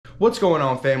What's going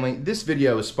on, family? This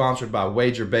video is sponsored by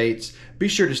Wager Baits. Be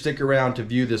sure to stick around to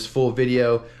view this full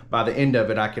video. By the end of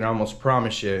it, I can almost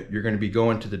promise you, you're going to be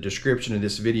going to the description of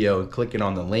this video and clicking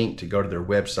on the link to go to their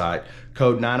website.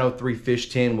 Code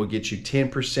 903FISH10 will get you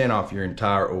 10% off your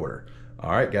entire order. All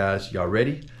right, guys, y'all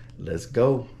ready? Let's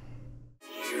go.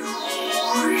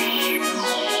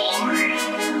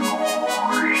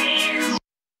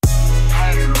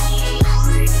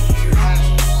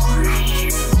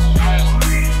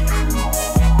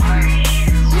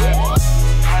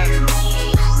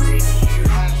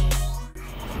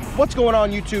 What's going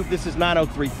on, YouTube? This is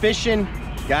 903 Fishing.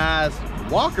 Guys,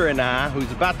 Walker and I,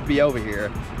 who's about to be over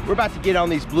here, we're about to get on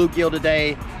these bluegill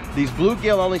today. These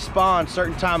bluegill only spawn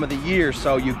certain time of the year,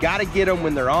 so you gotta get them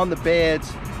when they're on the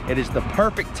beds. It is the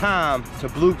perfect time to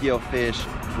bluegill fish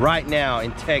right now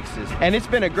in Texas. And it's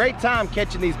been a great time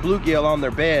catching these bluegill on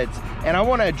their beds. And I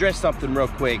wanna address something real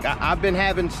quick. I've been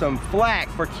having some flack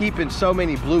for keeping so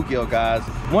many bluegill, guys.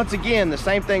 Once again, the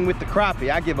same thing with the crappie.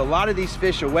 I give a lot of these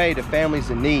fish away to families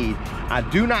in need. I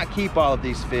do not keep all of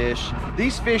these fish.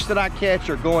 These fish that I catch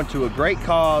are going to a great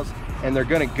cause, and they're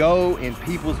gonna go in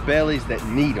people's bellies that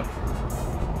need them.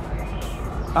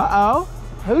 Uh-oh,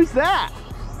 who's that?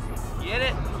 Get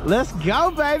it? Let's go,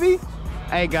 baby.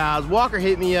 Hey guys, Walker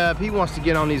hit me up. He wants to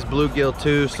get on these bluegill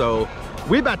too, so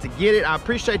we're about to get it. I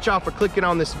appreciate y'all for clicking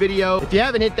on this video. If you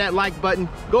haven't hit that like button,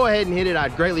 go ahead and hit it.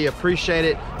 I'd greatly appreciate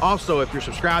it. Also, if you're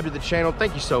subscribed to the channel,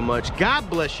 thank you so much. God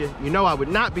bless you. You know I would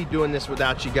not be doing this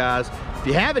without you guys. If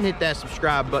you haven't hit that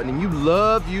subscribe button and you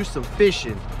love you some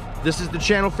fishing, this is the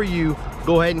channel for you.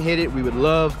 Go ahead and hit it. We would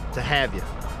love to have you.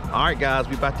 All right, guys,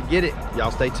 we about to get it.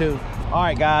 Y'all stay tuned. All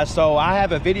right, guys, so I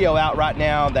have a video out right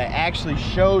now that actually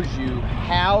shows you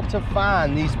how to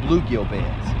find these bluegill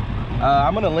beds.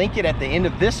 I'm gonna link it at the end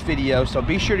of this video, so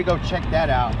be sure to go check that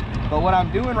out. But what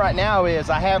I'm doing right now is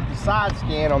I have the side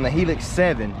scan on the Helix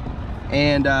 7,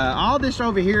 and all this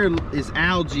over here is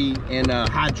algae and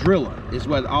hydrilla is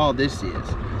what all this is.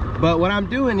 But what I'm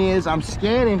doing is I'm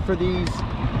scanning for these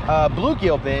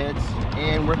bluegill beds,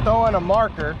 and we're throwing a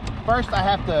marker. First I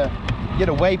have to get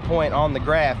a waypoint on the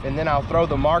graph, and then I'll throw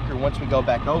the marker once we go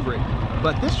back over it.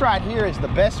 But this right here is the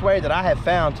best way that I have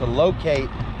found to locate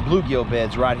bluegill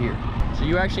beds right here. So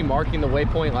you actually marking the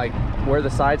waypoint like where the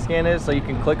side scan is, so you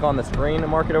can click on the screen and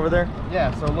mark it over there?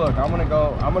 Yeah, so look, I'm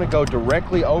gonna go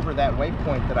directly over that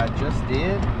waypoint that I just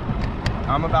did.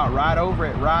 I'm about right over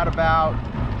it right about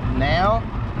now,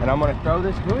 and I'm gonna throw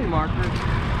this buoy marker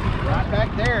right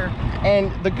back there.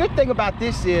 And the good thing about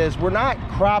this is we're not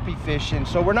crappie fishing,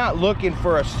 so we're not looking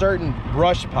for a certain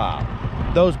brush pile.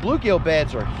 Those bluegill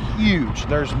beds are huge.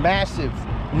 There's massive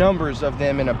numbers of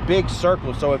them in a big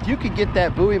circle. So if you could get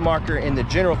that buoy marker in the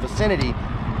general vicinity, you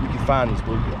can find these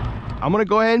bluegill. I'm gonna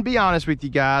go ahead and be honest with you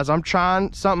guys. I'm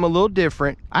trying something a little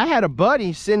different. I had a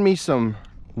buddy send me some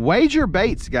Wager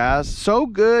baits, guys. So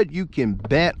good you can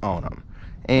bet on them.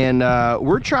 And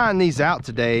we're trying these out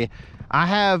today. I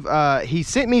have, he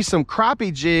sent me some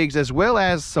crappie jigs as well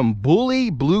as some bully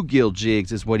bluegill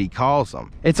jigs is what he calls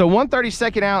them. It's a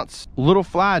 1/32 ounce little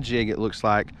fly jig, it looks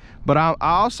like. But I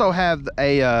also have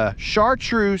a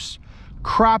chartreuse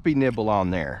crappie nibble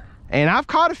on there. And I've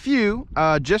caught a few,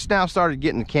 just now started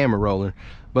getting the camera rolling.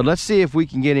 But let's see if we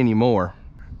can get any more.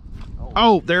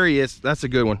 Oh, there he is, that's a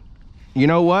good one. You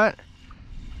know what?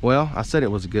 Well, I said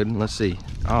it was a good one, let's see.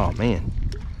 Oh man,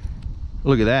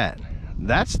 look at that.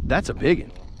 That's a big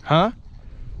one, huh?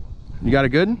 You got a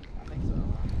good one? I think so.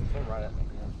 Right at me,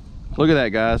 yeah. Look at that,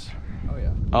 guys. Oh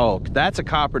yeah. Oh, that's a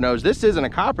copper nose. This isn't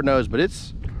a copper nose, but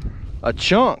it's a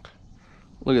chunk.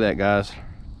 Look at that, guys.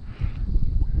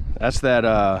 That's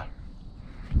that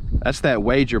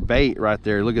Wager bait right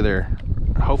there. Look at there.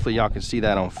 Hopefully y'all can see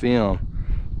that on film.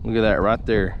 Look at that right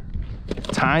there.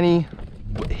 Tiny,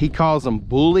 he calls them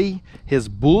bully, his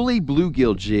bully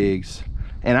bluegill jigs.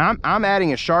 And I'm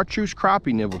adding a chartreuse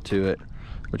crappie nibble to it.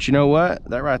 But you know what?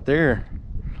 That right there,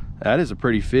 that is a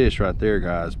pretty fish right there,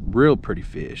 guys. Real pretty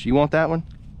fish. You want that one?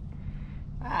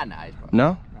 Ah, no.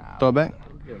 No? Throw it back?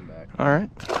 We'll give him back. All right.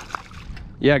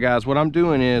 Yeah, guys, what I'm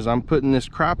doing is I'm putting this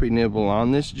crappie nibble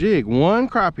on this jig. One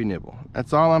crappie nibble.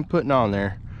 That's all I'm putting on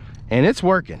there. And it's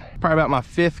working. Probably about my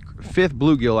fifth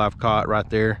bluegill I've caught right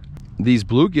there. These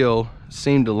bluegill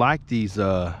seem to like these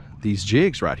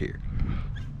jigs right here.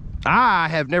 I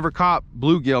have never caught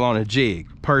bluegill on a jig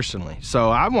personally,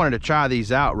 so I wanted to try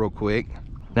these out real quick.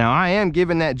 Now I am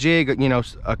giving that jig, you know,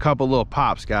 a couple little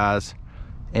pops, guys,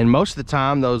 and most of the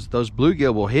time those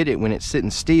bluegill will hit it when it's sitting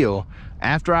still.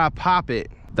 After I pop it,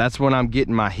 that's when I'm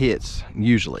getting my hits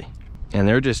usually. and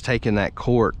they're just taking that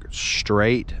cork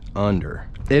straight under.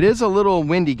 It is a little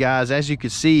windy, guys. As you can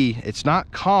see, it's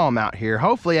not calm out here.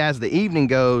 Hopefully as the evening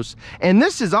goes, and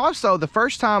this is also the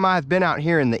first time I've been out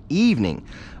here in the evening.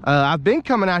 I've been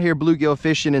coming out here bluegill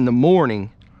fishing in the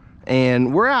morning,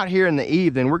 and we're out here in the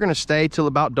evening. We're gonna stay till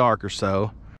about dark or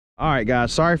so. All right,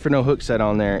 guys, sorry for no hook set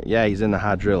on there. Yeah, he's in the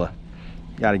hydrilla.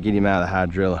 Got to get him out of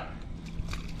the hydrilla.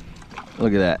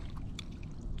 Look at that.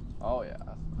 Oh yeah.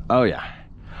 Oh yeah.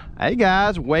 Hey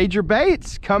guys, Wager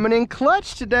Baits coming in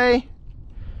clutch today.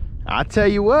 I tell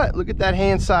you what, look at that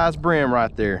hand-sized brim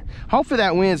right there. Hopefully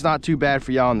that wind's not too bad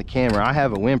for y'all on the camera. I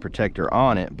have a wind protector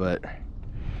on it, but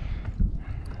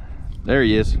there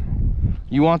he is.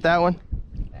 You want that one?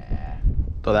 Nah.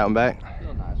 Throw that one back.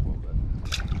 Still a nice one,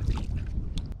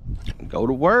 but Go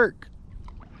to work.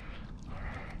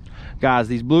 Guys,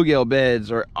 these bluegill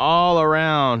beds are all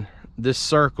around this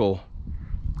circle.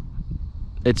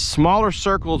 It's smaller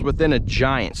circles within a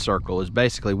giant circle is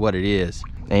basically what it is.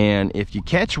 And if you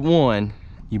catch one,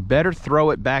 you better throw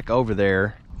it back over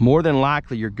there. More than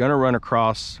likely, you're gonna run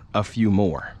across a few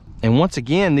more. And once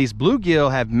again, these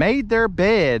bluegill have made their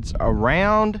beds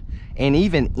around and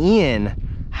even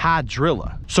in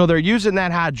hydrilla. So they're using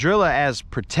that hydrilla as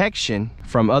protection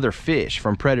from other fish,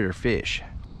 from predator fish.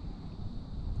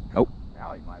 Oh.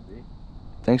 now he might be.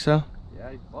 Think so?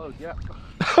 Yeah, he's close, yeah.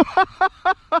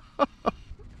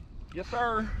 Yes,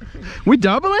 sir. We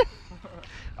doubling?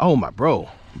 Oh my bro.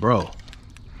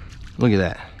 Look at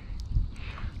that.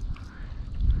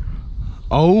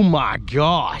 Oh my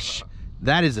gosh.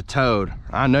 That is a toad.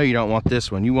 I know you don't want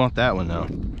this one. You want that one though.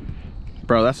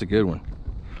 Bro, that's a good one.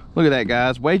 Look at that,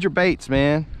 guys. Wager Baits,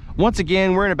 man. Once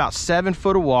again, we're in about 7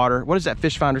 foot of water. What does that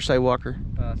fish finder say, Walker?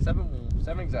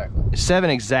 7 exactly. 7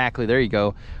 exactly, there you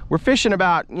go. We're fishing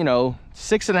about, you know,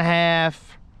 6.5,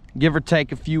 give or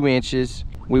take a few inches.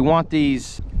 We want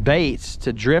these baits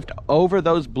to drift over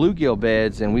those bluegill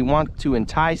beds, and we want to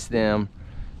entice them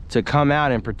to come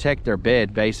out and protect their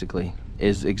bed, basically,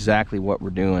 is exactly what we're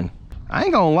doing. I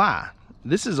ain't gonna lie,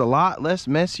 this is a lot less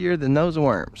messier than those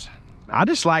worms. I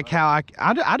just like how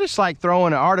I just like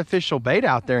throwing an artificial bait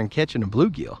out there and catching a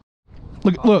bluegill.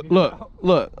 Look at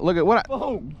what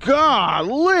I,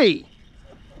 golly.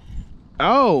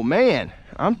 Oh man,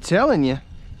 I'm telling you.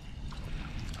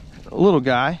 A little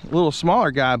guy, a little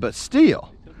smaller guy, but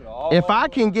still, if I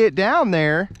can get down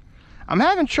there, I'm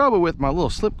having trouble with my little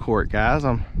slip cord, guys.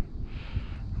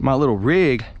 My little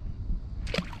rig.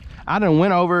 I done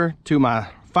went over to my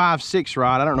 5/6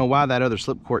 rod. I don't know why that other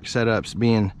slip cord setup's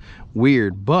being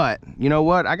weird, but you know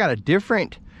what? I got a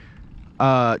different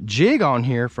jig on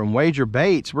here from Wager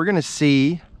Baits. We're gonna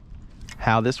see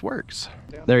how this works.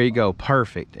 There you go,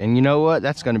 perfect. And you know what?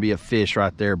 That's gonna be a fish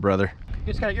right there, brother. You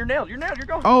just got you're nailed, you're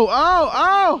going.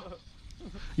 Oh.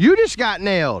 You just got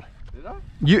nailed. Did I?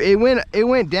 It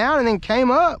went down and then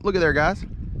came up. Look at there, guys.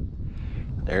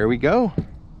 There we go.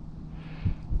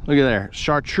 Look at there.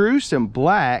 Chartreuse and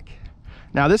black.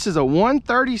 Now this is a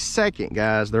 1/32,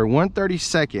 guys. They're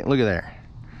 1/32. Look at there.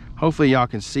 Hopefully y'all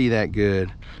can see that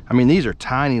good. I mean, these are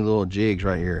tiny little jigs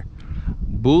right here.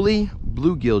 Bully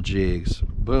bluegill jigs.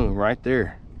 Boom, right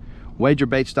there.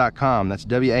 Wagerbaits.com. That's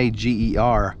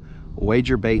W-A-G-E-R.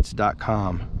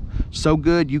 Wagerbaits.com. So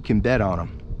good you can bet on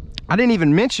them. I didn't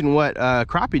even mention what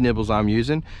crappie nibbles I'm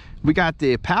using. We got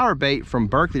the power bait from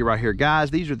Berkeley right here, guys.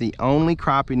 These are the only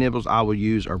crappie nibbles I will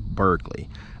use are Berkeley.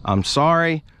 I'm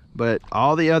sorry, but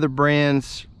all the other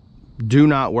brands do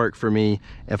not work for me.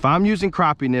 If I'm using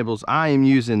crappie nibbles, I am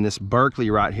using this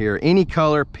Berkeley right here. Any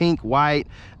color, pink, white.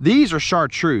 These are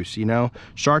chartreuse, you know.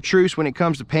 Chartreuse, when it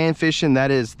comes to pan fishing,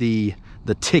 that is the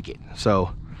ticket.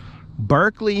 So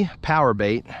Berkeley power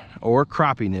bait or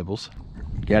crappie nibbles.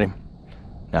 Get him.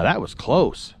 Now that was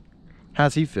close.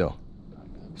 How's he feel?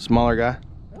 Smaller guy?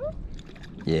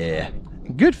 Yeah.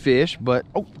 Good fish, but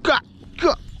oh god.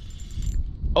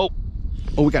 Oh,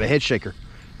 we got a head shaker.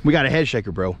 We got a head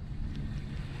shaker, bro.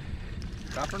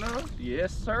 Copper nose?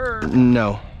 Yes, sir.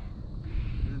 No.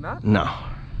 Is it not? No.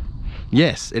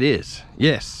 Yes, it is.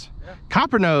 Yes. Yeah.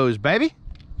 Copper nose, baby.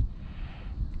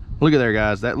 Look at there,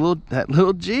 guys. That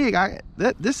little jig.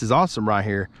 This is awesome right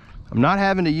here. I'm not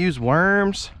having to use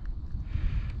worms.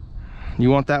 You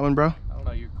want that one, bro? I don't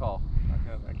know. Your call.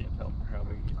 I can't tell how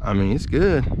big. I mean, it's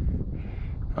good.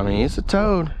 I mean, it's a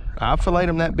toad. I'll fillet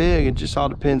them that big. It just all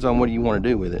depends on what you want to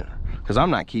do with it. Because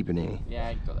I'm not keeping any. Yeah,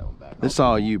 I can throw that one back. It's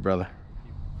all you, brother.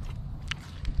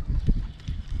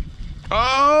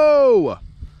 Oh!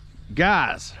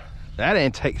 Guys, that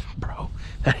didn't take, bro.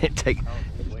 That didn't take. I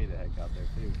was way the heck out there,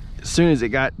 too. As soon as it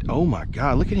got, oh my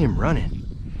God, look at him running.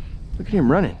 Look at him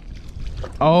running.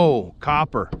 Oh,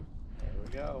 copper. There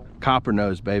we go. Copper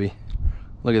nose, baby.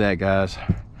 Look at that, guys.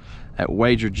 That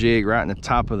wager jig right in the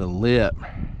top of the lip.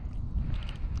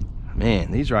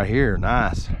 Man, these right here are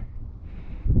nice.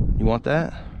 You want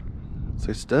that? It's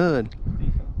a stud.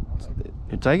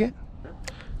 You take it?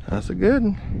 That's a good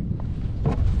one.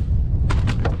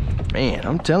 Man,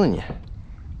 I'm telling you.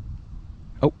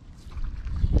 Oh,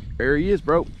 there he is,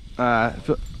 bro.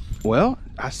 Well,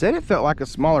 I said it felt like a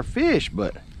smaller fish,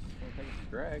 but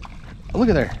look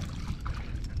at there.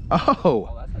 Oh,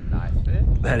 that's a nice fish.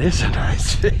 That is a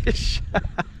nice fish.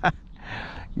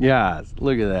 Guys,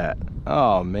 look at that.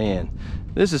 Oh man,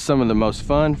 this is some of the most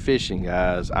fun fishing,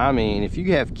 guys. I mean, if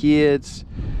you have kids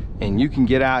and you can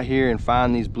get out here and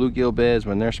find these bluegill beds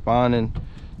when they're spawning,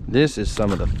 this is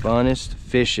some of the funnest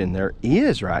fishing there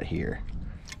is right here.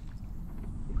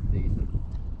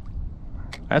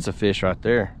 That's a fish right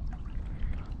there.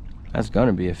 That's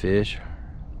gonna be a fish.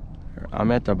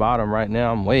 I'm at the bottom right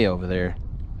now. I'm way over there.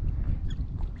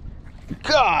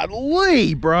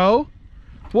 Golly, bro.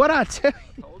 What I tell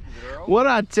you? What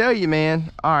I tell you,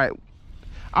 man. All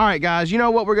right, guys. You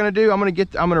know what we're gonna do? I'm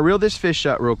gonna reel this fish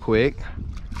up real quick,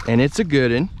 and it's a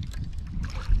good one.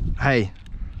 Hey,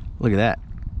 look at that.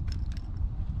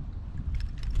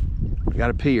 We got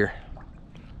a pier.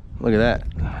 Look at that.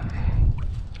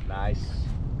 Nice.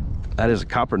 That is a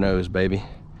copper nose, baby.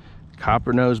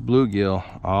 Copper nose bluegill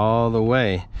all the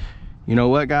way. You know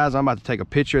what, guys? I'm about to take a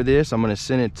picture of this. I'm gonna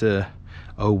send it to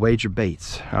Wager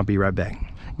Baits. I'll be right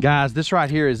back. Guys, this right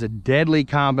here is a deadly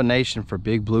combination for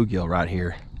big bluegill right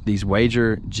here. These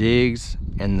wager jigs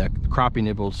and the crappie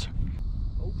nibbles.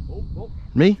 Oh.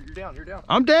 Me? You're down, you're down.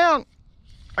 I'm down.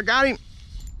 I got him.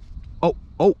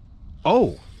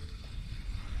 Oh.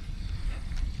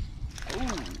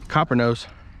 Copper nose.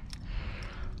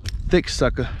 Thick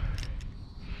sucker.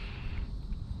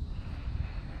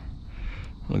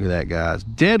 Look at that, guys.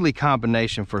 Deadly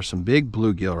combination for some big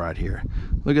bluegill right here.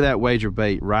 Look at that wager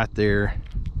bait right there.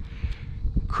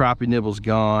 Crappie nibbles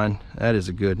gone. That is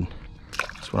a good one.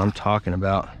 That's what I'm talking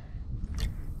about.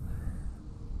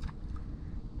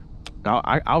 Now,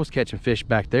 I was catching fish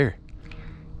back there.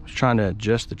 I was trying to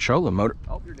adjust the trolling motor.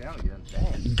 Oh, you're down again.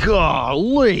 Dang.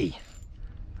 Golly.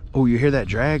 Oh, you hear that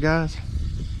drag, guys?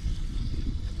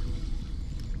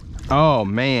 Oh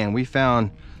man, we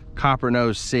found Copper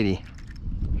Nose City.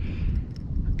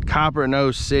 Copper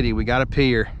Nose City, we got a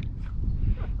pier.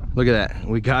 Look at that,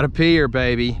 we got a pier,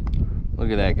 baby.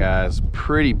 Look at that, guys.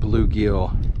 Pretty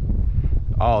bluegill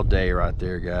all day right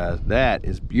there, guys. That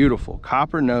is beautiful.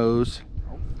 Copper Nose.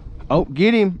 Oh,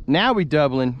 get him. Now we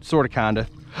doubling, sort of, kinda.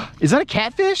 Is that a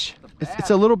catfish? It's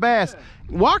a little bass.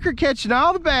 Walker catching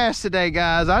all the bass today,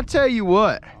 guys. I tell you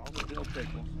what.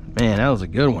 Man, that was a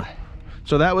good one.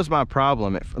 So that was my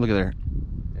problem. Look at there.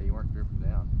 Yeah, you weren't dripping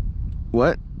down.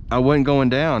 What? I wasn't going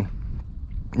down.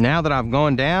 Now that I've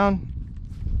gone down,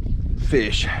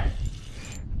 fish.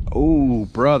 Oh,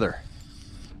 brother.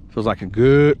 Feels like a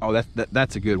good, oh,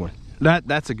 that's a good one.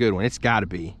 That's a good one. It's gotta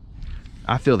be.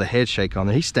 I feel the head shake on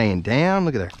there. He's staying down.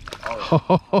 Look at there.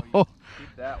 Oh,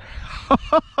 keep that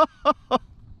one.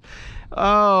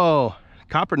 Oh,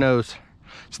 copper nose.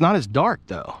 It's not as dark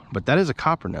though, but that is a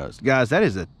copper nose. Guys,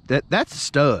 that's a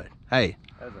stud. Hey,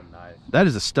 That's a nice. that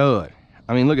is a stud.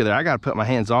 I mean, look at that. I gotta put my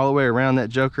hands all the way around that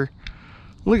joker.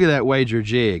 Look at that wager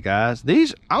jig, guys.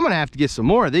 These, I'm gonna have to get some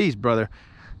more of these, brother.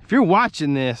 If you're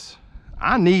watching this,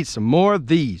 I need some more of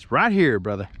these right here,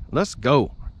 brother. Let's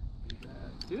go.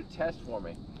 Do a test for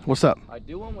me. What's up? I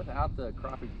do one without the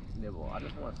crappie nibble. I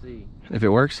just want to see. If it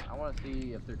works? I want to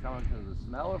see if they're coming because of the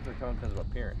smell or if they're coming because of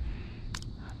appearance.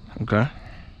 Okay.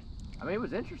 I mean, it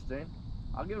was interesting.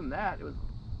 I'll give them that. It was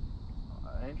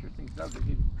an interesting subject.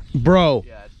 Bro,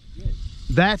 Yeah, it's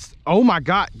good. that's, oh my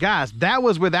God, guys, that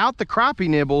was without the crappie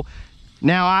nibble.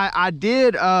 Now I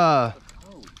did, oh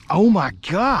my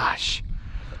gosh.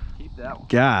 Keep that one.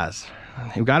 Guys,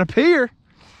 we got a pier.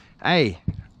 Hey,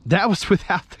 that was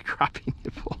without the crappie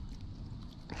nibble.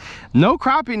 No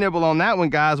crappie nibble on that one,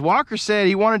 guys. Walker said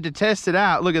he wanted to test it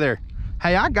out. Look at there.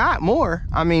 Hey, I got more.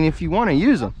 I mean, if you want to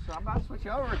use them. So I'm about to switch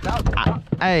over. It's out.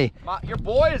 Hey. Your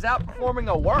boy is outperforming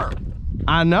a worm.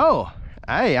 I know.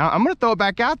 Hey, I'm going to throw it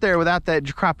back out there without that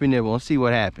crappie nibble and see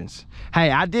what happens. Hey,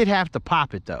 I did have to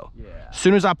pop it, though. Yeah. As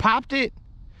soon as I popped it,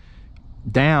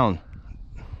 down.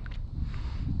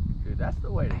 Dude, that's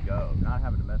the way to go. Not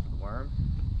having to mess with worms.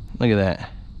 Look at that.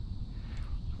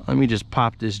 Let me just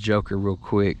pop this joker real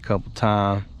quick, couple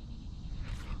times.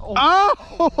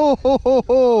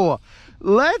 Oh,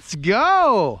 let's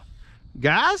go.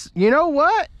 Guys, you know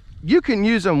what? You can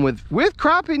use them with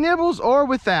crappie nibbles or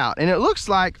without. And it looks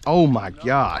like, oh my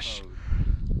gosh.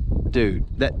 Dude,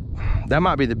 that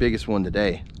might be the biggest one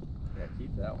today. Yeah,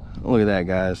 keep that one. Look at that,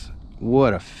 guys.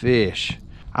 What a fish.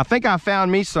 I think I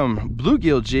found me some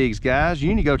bluegill jigs, guys. You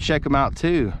need to go check them out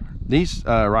too. These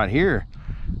right here,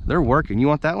 they're working. You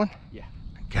want that one? Yeah.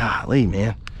 Golly,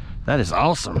 man. That is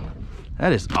awesome.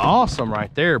 That is awesome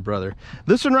right there, brother.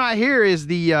 This one right here is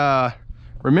the,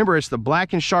 remember, it's the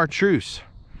black and chartreuse.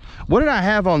 What did I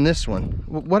have on this one?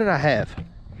 What did I have? I don't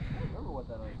remember what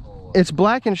that was. It's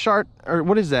black and or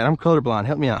what is that? I'm colorblind.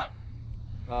 Help me out.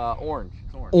 Orange.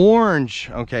 It's orange. Orange.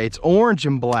 Okay, it's orange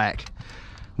and black.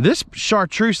 This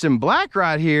chartreuse and black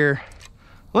right here.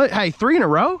 Look, hey, 3 in a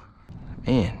row?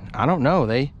 Man, I don't know.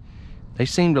 They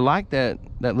seem to like that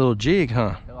little jig,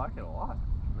 huh? They like it a lot.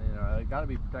 I mean, they gotta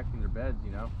be protecting their beds,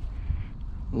 you know.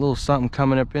 A little something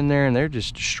coming up in there and they're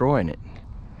just destroying it.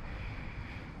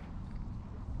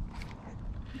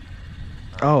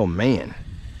 Oh man.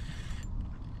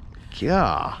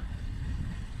 Yeah.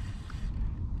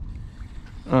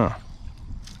 Oh,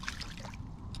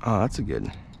 that's a good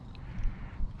one.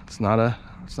 It's not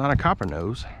a copper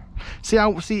nose. See,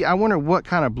 I wonder what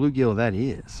kind of bluegill that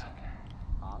is.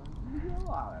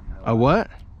 A what?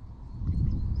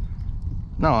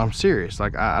 No, I'm serious.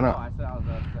 Like I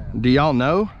don't. Do y'all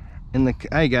know?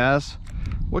 Hey guys,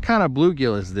 what kind of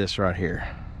bluegill is this right here?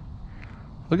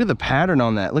 Look at the pattern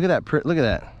on that. Look at that. Look at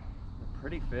that.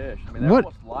 Pretty fish. I mean, they're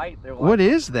almost light. They're light. What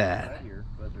is that? Heavier,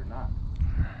 but they're not.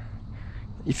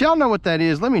 If y'all know what that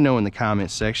is, let me know in the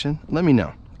comments section. Let me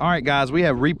know. All right, guys, we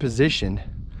have repositioned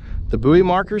the buoy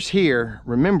markers here.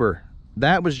 Remember,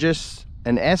 that was just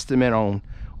an estimate on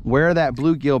where that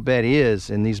bluegill bed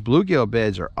is, and these bluegill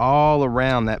beds are all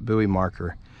around that buoy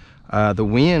marker. The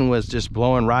wind was just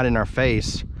blowing right in our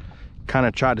face. Kind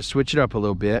of tried to switch it up a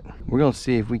little bit. We're gonna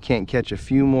see if we can't catch a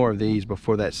few more of these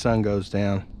before that sun goes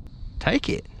down. Take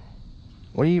it.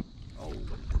 What do you? Oh.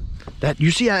 That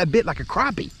you see a bit like a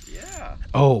crappie. Yeah.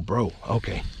 Oh, bro.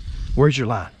 Okay. Where's your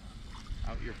line?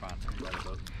 Oh, you're fine.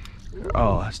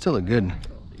 Oh, that's still a good one.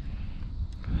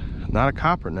 Not a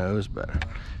copper nose, but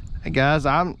hey guys,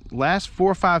 I'm last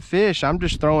 4 or 5 fish. I'm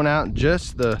just throwing out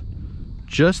just the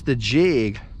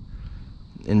jig,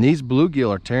 and these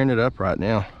bluegill are tearing it up right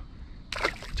now.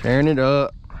 Tearing it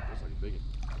up.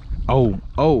 Oh,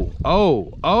 oh,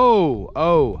 oh, oh,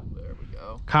 oh. There we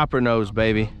go. Copper nose,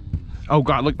 baby. Oh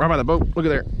God, look right by the boat. Look at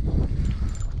there.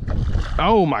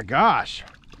 Oh my gosh.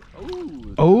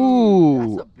 Ooh,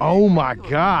 Oh, oh my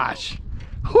gosh.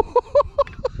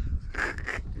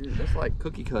 Dude, that's like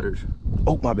cookie cutters.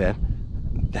 Oh, my bad.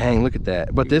 Dang, look at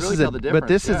that. But this really is tell the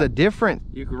difference, is a different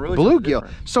You can really tell the bluegill.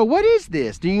 difference. So what is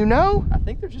this? Do you know? I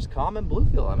think they're just common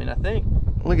bluegill. I mean, I think.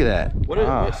 Look at that. What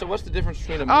is, so what's the difference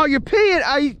between a? Oh, you're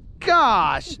peeing.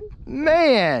 Gosh,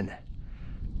 man.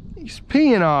 He's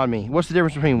peeing on me. What's the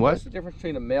difference between what? What's the difference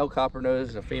between a male copper nose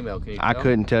and a female? Can you tell? I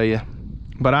couldn't tell you.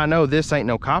 But I know this ain't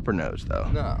no copper nose though.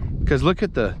 No. Cause look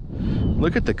at the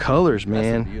colors,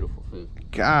 man. That's a beautiful food.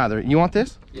 God, you want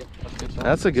this? Yeah, that's good.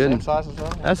 That's a good one. Same size as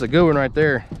that? That's a good one right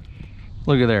there.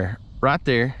 Look at there, right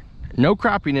there. No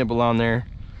crappie nibble on there.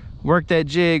 Work that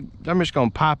jig. I'm just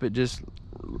gonna pop it just a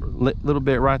little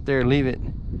bit right there. Leave it.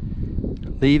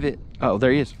 Leave it. Oh,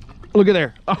 there he is. Look at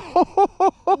there.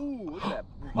 Oh, Ooh, look at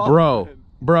that.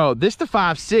 bro, this the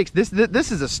 5.6.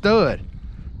 This is a stud.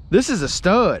 This is a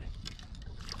stud.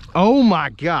 Oh my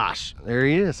gosh, there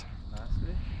he is. Nice.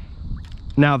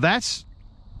 Now that's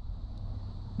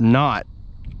not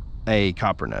a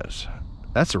copper nose.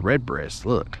 That's a red breast.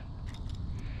 Look.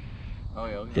 Oh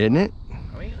yeah. Isn't it?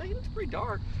 I mean, it looks pretty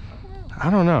dark. I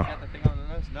don't know. Got that thing on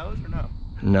the nose or no?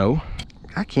 No,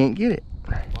 I can't get it.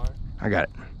 I got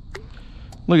it.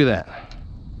 Look at that.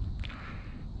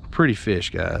 Pretty fish,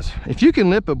 guys. If you can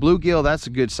lip a bluegill, that's a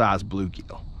good size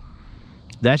bluegill.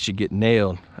 That should get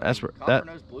nailed. That's where that. Copper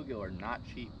nose bluegill are not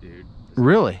cheap, dude.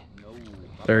 Really? No.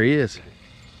 There he is.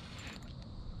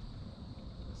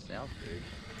 That sounds big.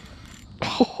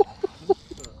 Oh.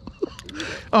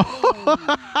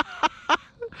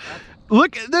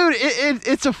 Look, dude,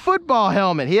 it's a football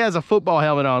helmet. He has a football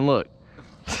helmet on. Look.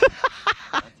 That's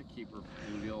a keeper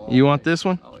bluegill. You want this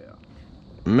one? Oh yeah.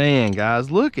 Man,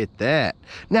 guys, look at that.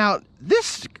 Now,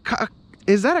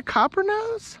 is that a copper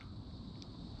nose?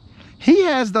 He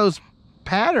has those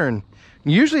pattern.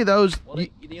 Usually those. Well, you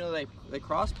know they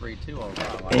crossbreed too all the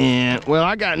time. And well,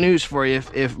 I got news for you.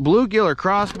 If bluegill are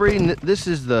crossbreeding, this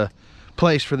is the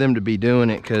place for them to be doing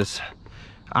it, because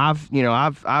I've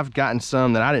gotten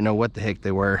some that I didn't know what the heck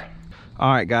they were.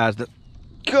 All right, guys.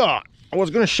 God, I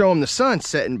was gonna show him the sun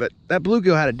setting, but that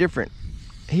bluegill had a different.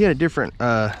 He had a different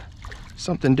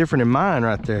something different in mind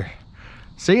right there.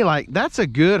 See, like that's a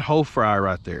good whole fry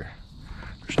right there.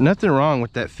 There's nothing wrong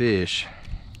with that fish.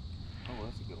 Oh,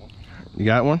 that's a good one. You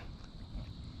got one?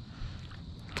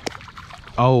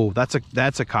 Oh, that's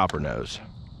a copper nose.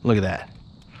 Look at that.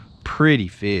 Pretty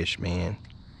fish, man.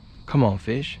 Come on,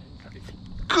 fish.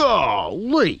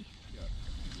 Golly.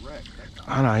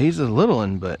 I know, he's a little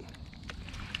one, but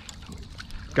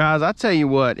guys, I tell you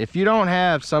what, if you don't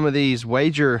have some of these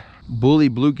Wager Bully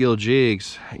bluegill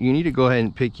jigs, you need to go ahead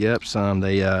and pick you up some.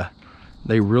 They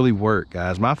really work,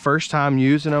 guys. My first time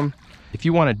using them, if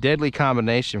you want a deadly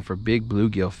combination for big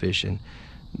bluegill fishing,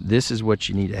 this is what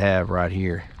you need to have right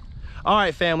here. All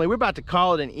right, family, we're about to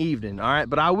call it an evening, all right?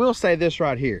 But I will say this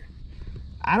right here.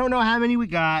 I don't know how many we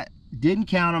got. Didn't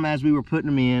count them as we were putting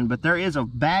them in, but there is a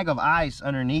bag of ice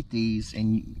underneath these,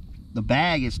 and the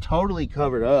bag is totally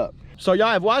covered up. So y'all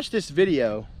have watched this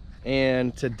video,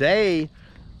 and today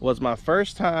was my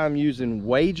first time using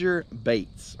Wager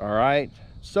baits, all right?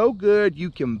 So good you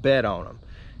can bet on them.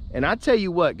 And I tell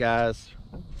you what, guys,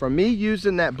 from me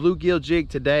using that bluegill jig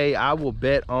today, I will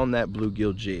bet on that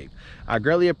bluegill jig. I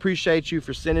greatly appreciate you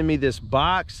for sending me this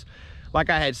box. Like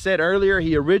I had said earlier,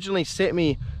 he originally sent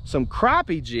me some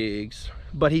crappie jigs,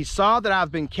 but he saw that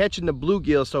I've been catching the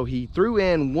bluegill, so he threw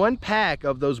in 1 pack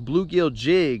of those bluegill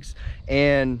jigs,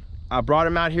 and I brought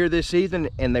them out here this season,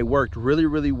 and they worked really,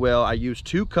 really well. I used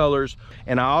 2 colors,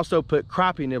 and I also put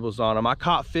crappie nibbles on them. I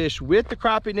caught fish with the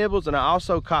crappie nibbles, and I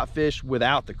also caught fish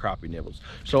without the crappie nibbles.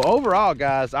 So overall,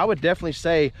 guys, I would definitely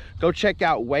say go check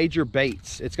out Wager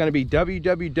Baits. It's going to be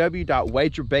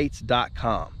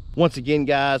www.wagerbaits.com. Once again,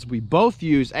 guys, we both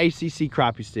use ACC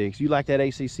crappie sticks. You like that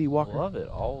ACC, Walker? Love it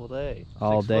all day.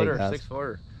 All day, guys. 6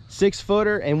 footer. 6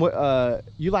 footer, and what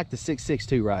you like the 6.6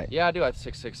 too, right? Yeah, I do like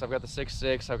the 6.6. I've got the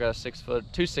 6.6. I've got a 6 foot,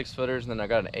 2 6 footers, and then I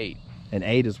got an 8. An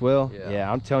 8 as well?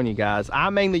 Yeah, I'm telling you guys, I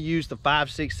mainly use the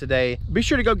 5.6 today. Be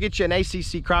sure to go get you an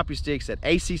ACC crappie sticks at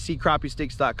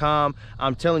accrappiesticks.com.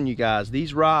 I'm telling you guys,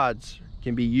 these rods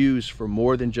can be used for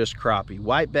more than just crappie.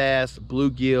 White bass,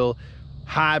 bluegill,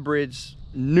 hybrids,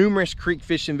 numerous creek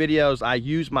fishing videos. I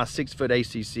use my 6-foot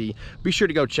ACC. Be sure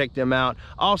to go check them out.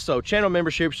 Also, channel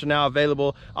memberships are now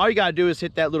available. All you gotta do is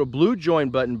hit that little blue join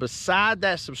button. Beside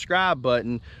that subscribe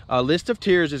button, a list of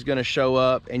tiers is gonna show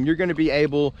up, and you're gonna be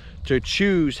able to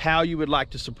choose how you would like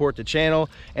to support the channel.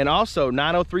 And also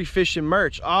 903 Fishing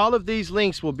merch. All of these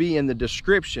links will be in the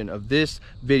description of this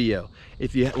video.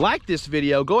 If you like this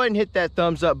video, go ahead and hit that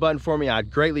thumbs up button for me.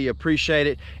 I'd greatly appreciate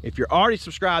it. If you're already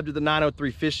subscribed to the 903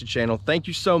 Fishing channel, thank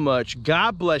you so much.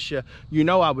 God bless you. You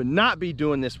know I would not be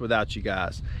doing this without you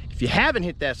guys. If you haven't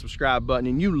hit that subscribe button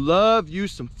and you love you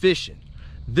some fishing,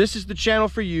 this is the channel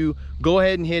for you. Go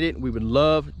ahead and hit it. We would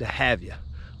love to have you.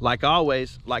 Like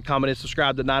always, like, comment, and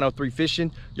subscribe to 903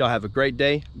 Fishing. Y'all have a great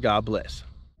day. God bless.